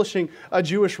 reestablishing a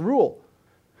Jewish rule.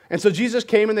 And so Jesus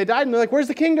came and they died, and they're like, where's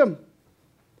the kingdom?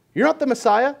 You're not the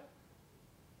Messiah.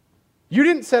 You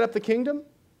didn't set up the kingdom.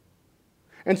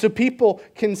 And so people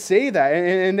can say that,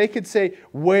 and they could say,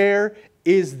 where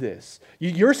is this?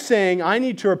 You're saying I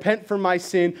need to repent from my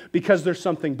sin because there's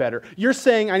something better. You're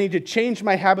saying I need to change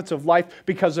my habits of life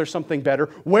because there's something better.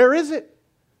 Where is it?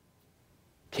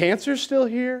 Cancer's still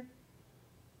here.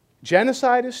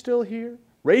 Genocide is still here.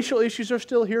 Racial issues are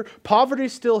still here.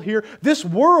 Poverty's still here. This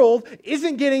world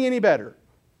isn't getting any better.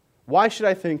 Why should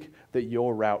I think that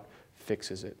your route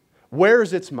fixes it? Where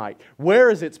is its might? Where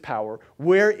is its power?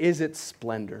 Where is its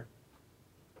splendor?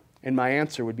 And my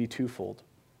answer would be twofold.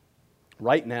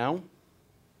 Right now,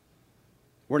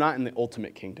 we're not in the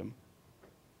ultimate kingdom.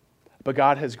 But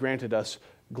God has granted us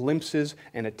glimpses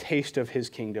and a taste of his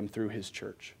kingdom through his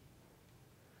church.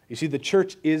 You see, the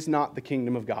church is not the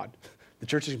kingdom of God. The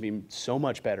church is going to be so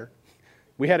much better.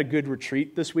 We had a good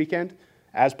retreat this weekend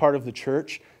as part of the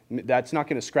church. That's not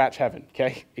going to scratch heaven,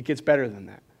 okay? It gets better than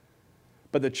that.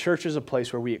 But the church is a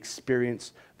place where we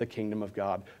experience the kingdom of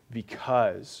God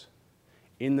because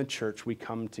in the church we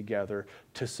come together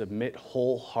to submit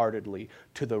wholeheartedly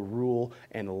to the rule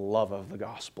and love of the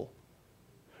gospel.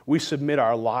 We submit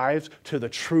our lives to the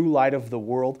true light of the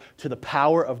world, to the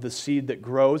power of the seed that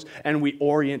grows, and we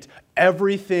orient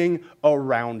everything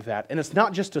around that. And it's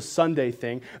not just a Sunday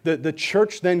thing. The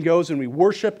church then goes and we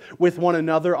worship with one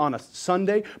another on a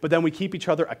Sunday, but then we keep each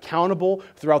other accountable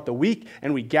throughout the week,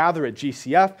 and we gather at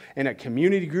GCF and at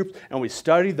community groups, and we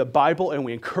study the Bible, and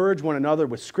we encourage one another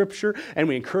with Scripture, and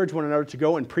we encourage one another to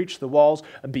go and preach the walls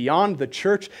beyond the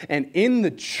church. And in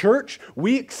the church,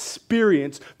 we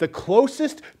experience the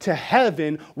closest to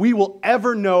heaven we will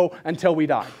ever know until we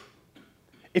die.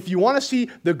 If you want to see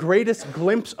the greatest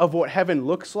glimpse of what heaven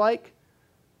looks like,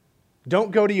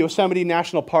 don't go to Yosemite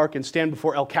National Park and stand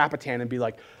before El Capitan and be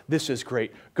like, this is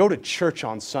great. Go to church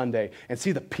on Sunday and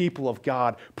see the people of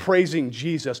God praising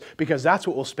Jesus, because that's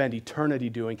what we'll spend eternity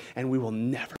doing, and we will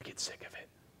never get sick of it.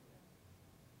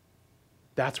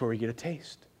 That's where we get a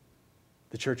taste.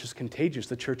 The church is contagious.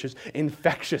 The church is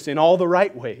infectious in all the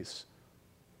right ways.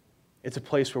 It's a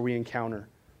place where we encounter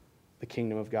the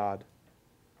kingdom of God.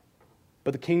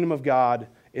 But the kingdom of God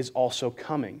is also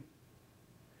coming.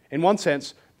 In one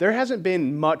sense, there hasn't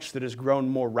been much that has grown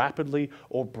more rapidly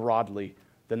or broadly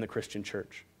than the Christian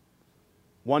church.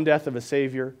 One death of a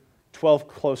Savior, 12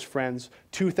 close friends,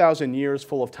 2,000 years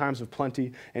full of times of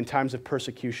plenty and times of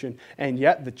persecution, and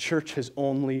yet the church has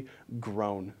only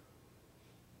grown.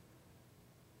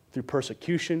 Through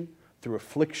persecution, through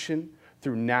affliction,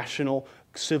 through national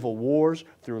civil wars,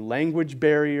 through language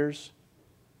barriers,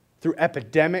 through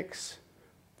epidemics,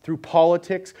 Through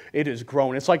politics, it has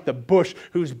grown. It's like the bush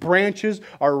whose branches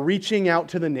are reaching out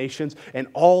to the nations, and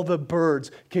all the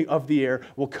birds of the air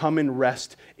will come and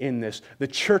rest in this. The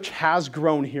church has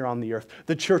grown here on the earth.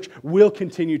 The church will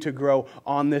continue to grow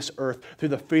on this earth through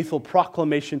the faithful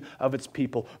proclamation of its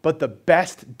people. But the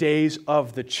best days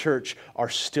of the church are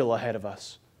still ahead of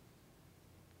us.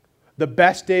 The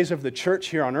best days of the church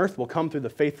here on earth will come through the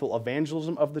faithful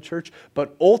evangelism of the church,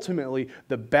 but ultimately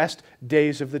the best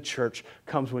days of the church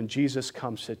comes when Jesus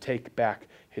comes to take back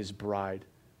his bride.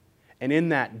 And in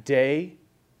that day,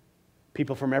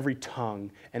 people from every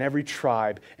tongue and every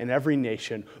tribe and every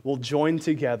nation will join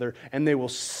together, and they will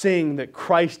sing that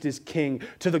Christ is King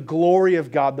to the glory of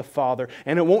God the Father.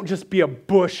 And it won't just be a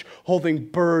bush holding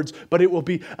birds, but it will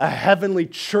be a heavenly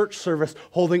church service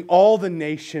holding all the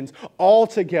nations all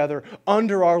together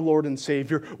under our Lord and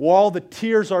Savior, where all the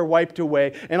tears are wiped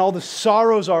away and all the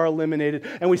sorrows are eliminated,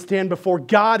 and we stand before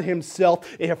God himself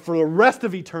for the rest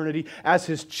of eternity as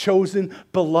his chosen,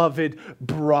 beloved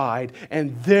bride.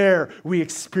 And there we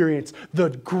experience the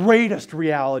greatest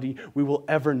reality we will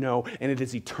ever know. And it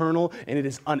is eternal, and it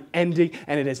is unending,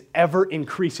 and it is ever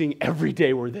increasing every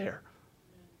day we're there.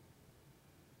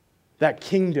 That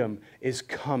kingdom is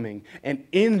coming. And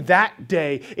in that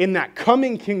day, in that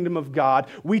coming kingdom of God,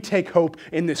 we take hope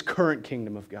in this current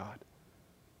kingdom of God.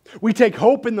 We take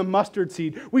hope in the mustard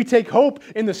seed. We take hope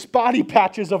in the spotty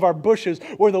patches of our bushes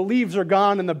where the leaves are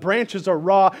gone and the branches are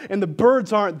raw and the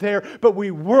birds aren't there. But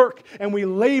we work and we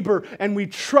labor and we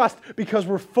trust because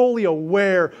we're fully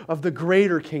aware of the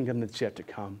greater kingdom that's yet to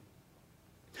come.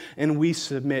 And we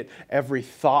submit every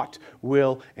thought,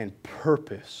 will, and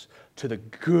purpose to the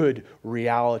good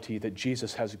reality that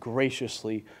Jesus has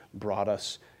graciously brought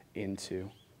us into.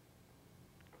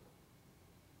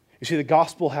 You see, the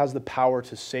gospel has the power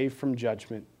to save from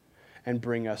judgment and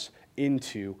bring us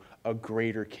into a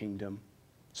greater kingdom.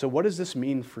 So what does this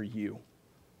mean for you?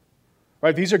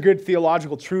 Right? These are good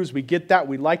theological truths. We get that.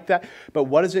 We like that. But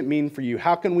what does it mean for you?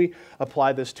 How can we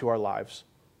apply this to our lives?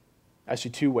 I see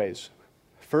two ways.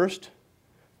 First,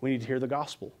 we need to hear the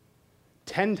gospel.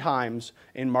 10 times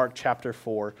in Mark chapter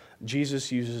 4,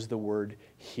 Jesus uses the word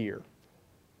hear.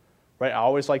 Right? I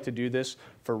always like to do this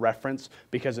for reference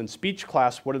because in speech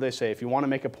class, what do they say? If you want to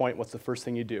make a point, what's the first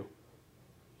thing you do?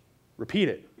 Repeat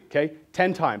it, okay?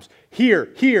 10 times. Hear,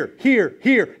 hear, hear,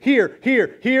 hear, hear,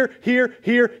 hear, hear, hear,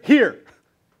 hear, hear.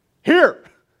 Hear.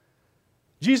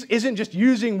 Jesus isn't just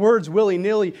using words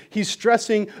willy-nilly. He's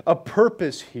stressing a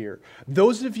purpose here.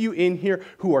 Those of you in here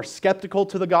who are skeptical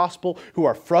to the gospel, who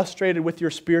are frustrated with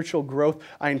your spiritual growth,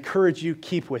 I encourage you,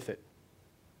 keep with it.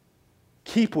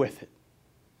 Keep with it.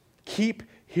 Keep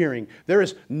hearing. There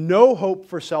is no hope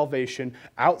for salvation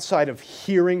outside of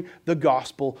hearing the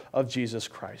gospel of Jesus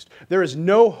Christ. There is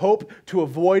no hope to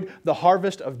avoid the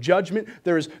harvest of judgment.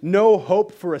 There is no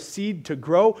hope for a seed to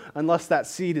grow unless that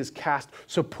seed is cast.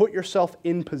 So put yourself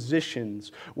in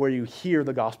positions where you hear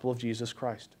the gospel of Jesus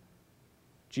Christ.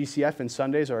 GCF and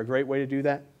Sundays are a great way to do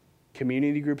that.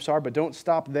 Community groups are, but don't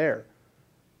stop there.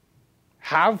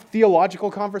 Have theological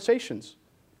conversations.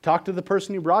 Talk to the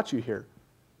person who brought you here.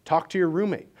 Talk to your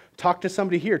roommate. Talk to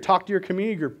somebody here. Talk to your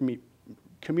community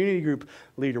group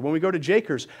leader. When we go to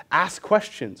Jakers, ask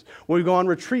questions. When we go on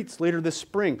retreats later this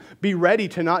spring, be ready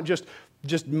to not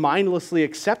just mindlessly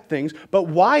accept things, but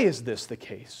why is this the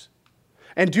case?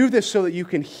 And do this so that you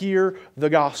can hear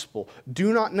the gospel.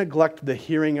 Do not neglect the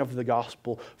hearing of the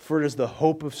gospel, for it is the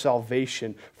hope of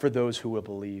salvation for those who will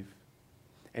believe.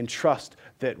 And trust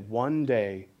that one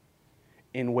day,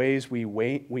 in ways we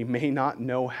may not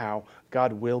know how,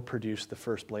 God will produce the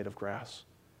first blade of grass.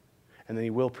 And then he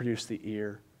will produce the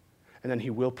ear. And then he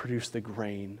will produce the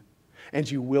grain.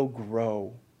 And you will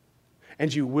grow.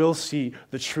 And you will see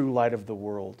the true light of the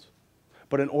world.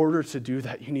 But in order to do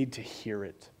that, you need to hear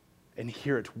it. And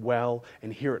hear it well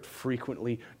and hear it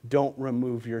frequently. Don't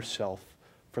remove yourself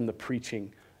from the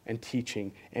preaching and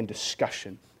teaching and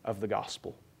discussion of the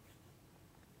gospel.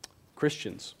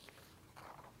 Christians,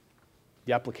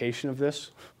 the application of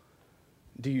this,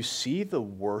 do you see the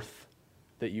worth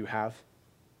that you have?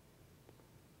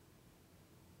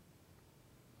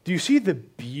 Do you see the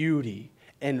beauty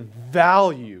and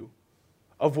value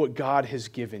of what God has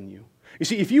given you? You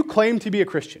see, if you claim to be a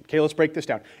Christian, okay, let's break this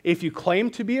down. If you claim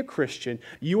to be a Christian,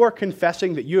 you are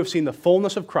confessing that you have seen the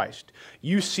fullness of Christ.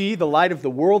 You see the light of the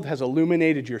world has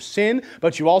illuminated your sin,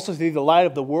 but you also see the light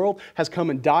of the world has come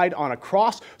and died on a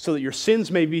cross so that your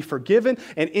sins may be forgiven.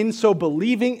 And in so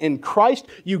believing in Christ,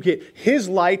 you get his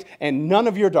light and none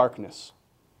of your darkness.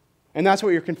 And that's what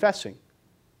you're confessing.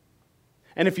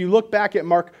 And if you look back at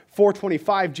Mark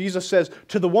 4:25, Jesus says,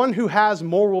 "To the one who has,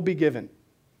 more will be given."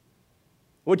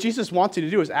 What Jesus wants you to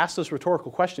do is ask this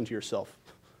rhetorical question to yourself.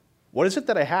 What is it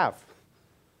that I have?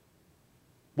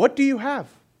 What do you have?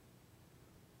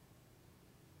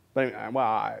 But, I'm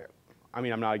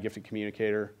not a gifted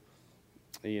communicator.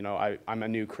 I'm a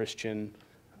new Christian.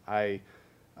 I've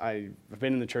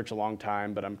been in the church a long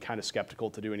time, but I'm kind of skeptical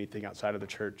to do anything outside of the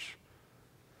church.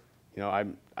 I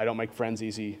don't make friends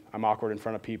easy. I'm awkward in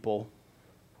front of people.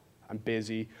 I'm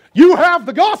busy. You have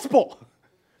the gospel.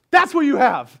 That's what you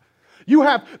have. You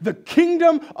have the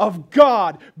kingdom of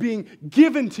God being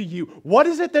given to you. What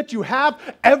is it that you have?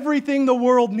 Everything the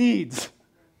world needs.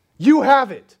 You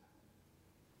have it.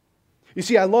 You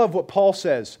see, I love what Paul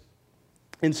says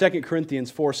in 2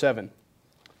 Corinthians 4:7.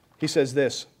 He says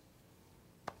this,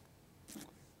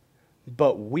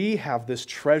 "But we have this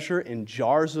treasure in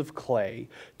jars of clay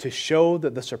to show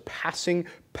that the surpassing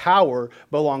power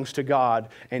belongs to God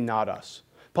and not us."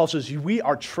 Paul says, you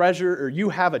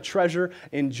have a treasure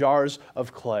in jars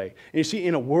of clay. And you see,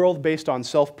 in a world based on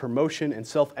self-promotion and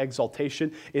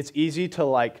self-exaltation, it's easy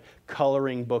to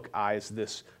coloring book eyes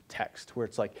this text, where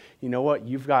it's like, you know what,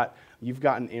 you've got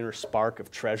an inner spark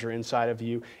of treasure inside of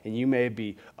you, and you may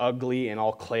be ugly and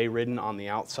all clay-ridden on the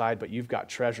outside, but you've got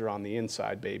treasure on the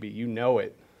inside, baby. You know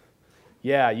it.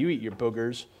 Yeah, you eat your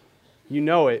boogers. You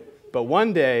know it. But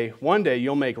one day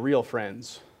you'll make real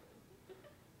friends.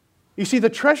 You see, the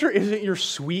treasure isn't your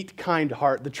sweet, kind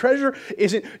heart. The treasure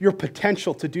isn't your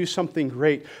potential to do something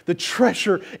great. The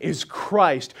treasure is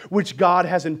Christ, which God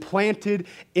has implanted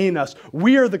in us.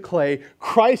 We are the clay.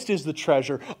 Christ is the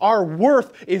treasure. Our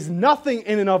worth is nothing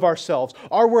in and of ourselves.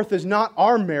 Our worth is not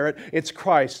our merit. It's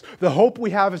Christ. The hope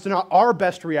we have is not our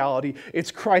best reality.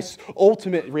 It's Christ's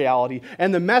ultimate reality.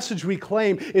 And the message we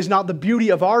claim is not the beauty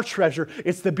of our treasure.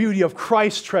 It's the beauty of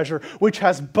Christ's treasure, which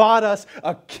has bought us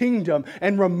a kingdom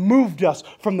and removed us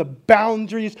from the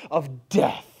boundaries of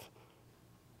death.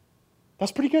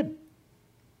 That's pretty good.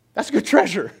 That's a good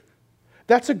treasure.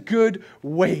 That's a good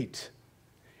weight.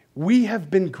 We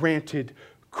have been granted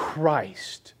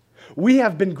Christ. We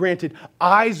have been granted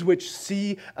eyes which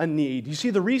see a need. You see,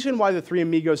 the reason why the Three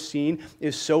Amigos scene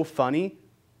is so funny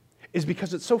is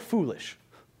because it's so foolish.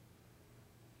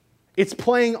 It's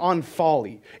playing on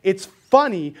folly. It's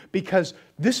funny because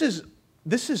this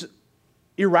is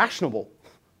irrational.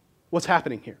 What's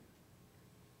happening here?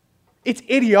 It's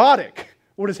idiotic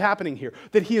what is happening here.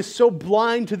 That he is so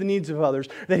blind to the needs of others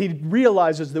that he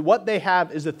realizes that what they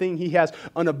have is the thing he has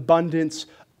an abundance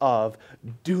of.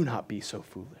 Do not be so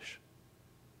foolish.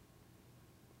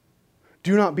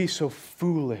 Do not be so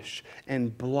foolish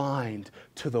and blind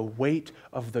to the weight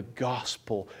of the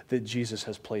gospel that Jesus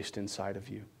has placed inside of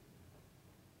you.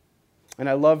 And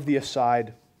I love the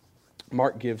aside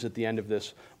Mark gives at the end of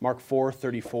this. Mark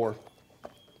 4:34.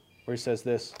 Where he says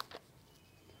this.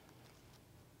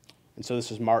 And so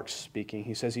this is Mark speaking.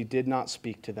 He says, "He did not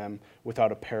speak to them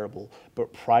without a parable,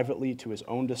 but privately to his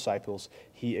own disciples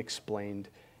he explained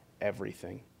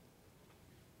everything."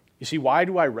 You see, what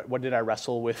did I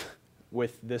wrestle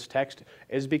with this text?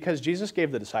 Is because Jesus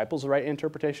gave the disciples the right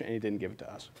interpretation and he didn't give it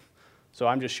to us. So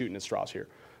I'm just shooting at straws here.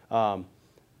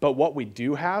 But what we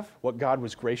do have, what God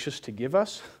was gracious to give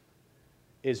us,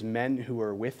 is men who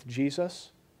are with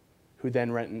Jesus, who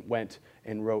then went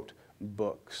and wrote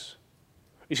books.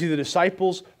 You see, the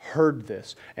disciples heard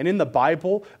this. And in the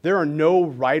Bible, there are no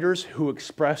writers who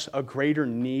express a greater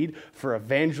need for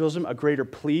evangelism, a greater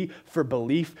plea for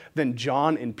belief than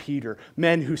John and Peter.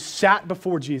 Men who sat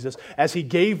before Jesus as he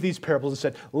gave these parables and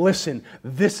said, listen,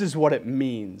 this is what it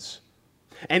means.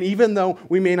 And even though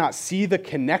we may not see the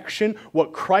connection,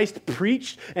 what Christ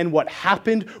preached and what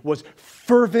happened was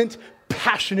fervent,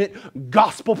 passionate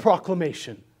gospel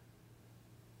proclamation.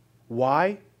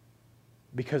 Why?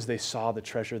 Because they saw the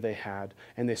treasure they had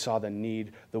and they saw the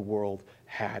need the world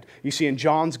had. You see, in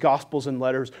John's Gospels and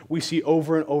letters, we see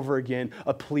over and over again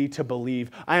a plea to believe.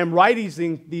 I am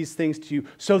writing these things to you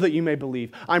so that you may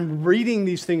believe. I'm reading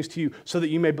these things to you so that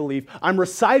you may believe. I'm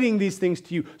reciting these things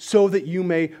to you so that you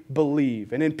may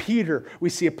believe. And in Peter, we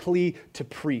see a plea to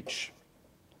preach.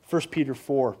 1 Peter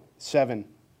 4:7.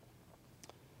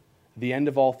 The end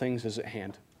of all things is at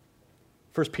hand.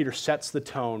 1 Peter sets the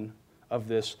tone of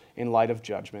this in light of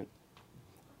judgment.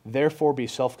 Therefore be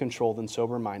self-controlled and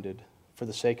sober-minded for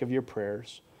the sake of your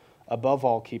prayers. Above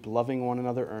all, keep loving one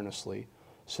another earnestly,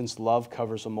 since love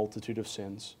covers a multitude of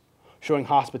sins. Showing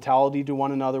hospitality to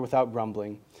one another without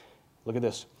grumbling. Look at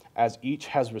this. As each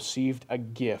has received a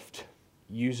gift,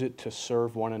 use it to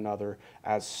serve one another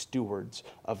as stewards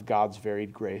of God's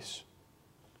varied grace.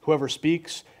 Whoever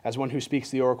speaks as one who speaks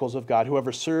the oracles of God.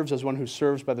 Whoever serves as one who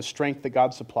serves by the strength that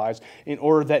God supplies, in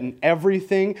order that in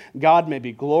everything God may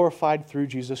be glorified through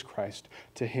Jesus Christ.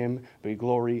 To him be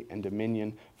glory and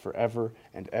dominion forever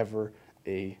and ever.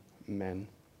 Amen.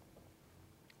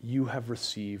 You have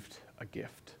received a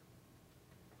gift.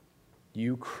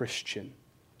 You, Christian,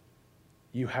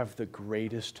 you have the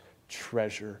greatest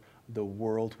treasure the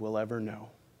world will ever know.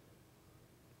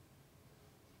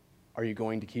 Are you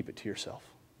going to keep it to yourself?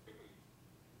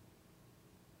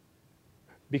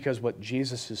 Because what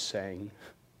Jesus is saying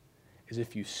is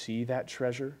if you see that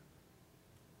treasure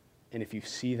and if you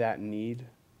see that need,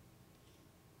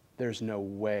 there's no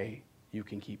way you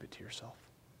can keep it to yourself.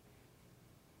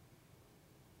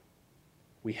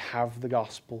 We have the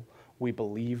gospel. We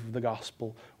believe the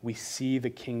gospel. We see the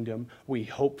kingdom. We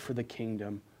hope for the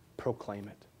kingdom. Proclaim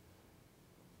it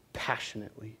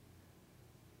passionately.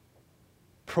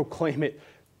 Proclaim it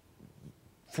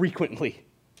frequently.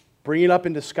 Bring it up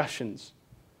in discussions.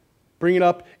 Bring it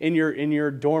up in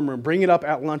your dorm room. Bring it up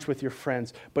at lunch with your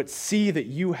friends. But see that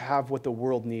you have what the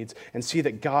world needs, and see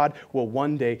that God will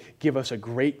one day give us a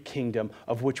great kingdom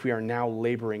of which we are now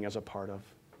laboring as a part of.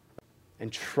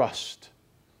 And trust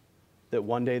that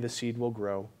one day the seed will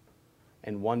grow,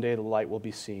 and one day the light will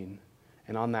be seen.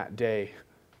 And on that day,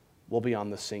 we'll be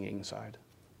on the singing side.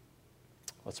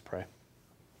 Let's pray.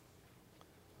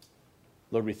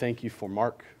 Lord, we thank you for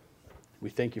Mark. We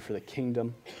thank you for the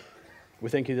kingdom. We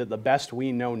thank you that the best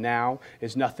we know now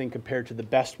is nothing compared to the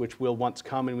best which will once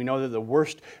come. And we know that the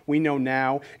worst we know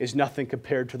now is nothing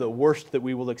compared to the worst that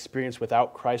we will experience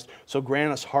without Christ. So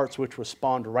grant us hearts which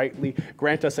respond rightly.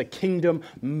 Grant us a kingdom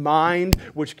mind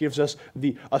which gives us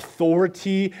the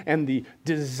authority and the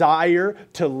desire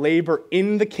to labor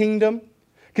in the kingdom.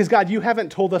 Because God, you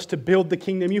haven't told us to build the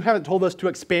kingdom. You haven't told us to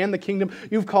expand the kingdom.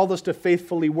 You've called us to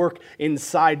faithfully work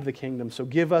inside the kingdom. So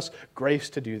give us grace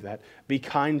to do that. Be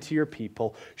kind to your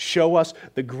people. Show us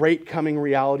the great coming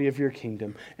reality of your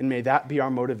kingdom. And may that be our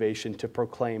motivation to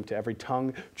proclaim to every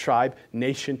tongue, tribe,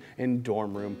 nation, and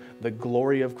dorm room the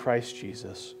glory of Christ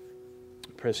Jesus.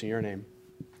 I pray this in your name.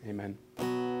 Amen.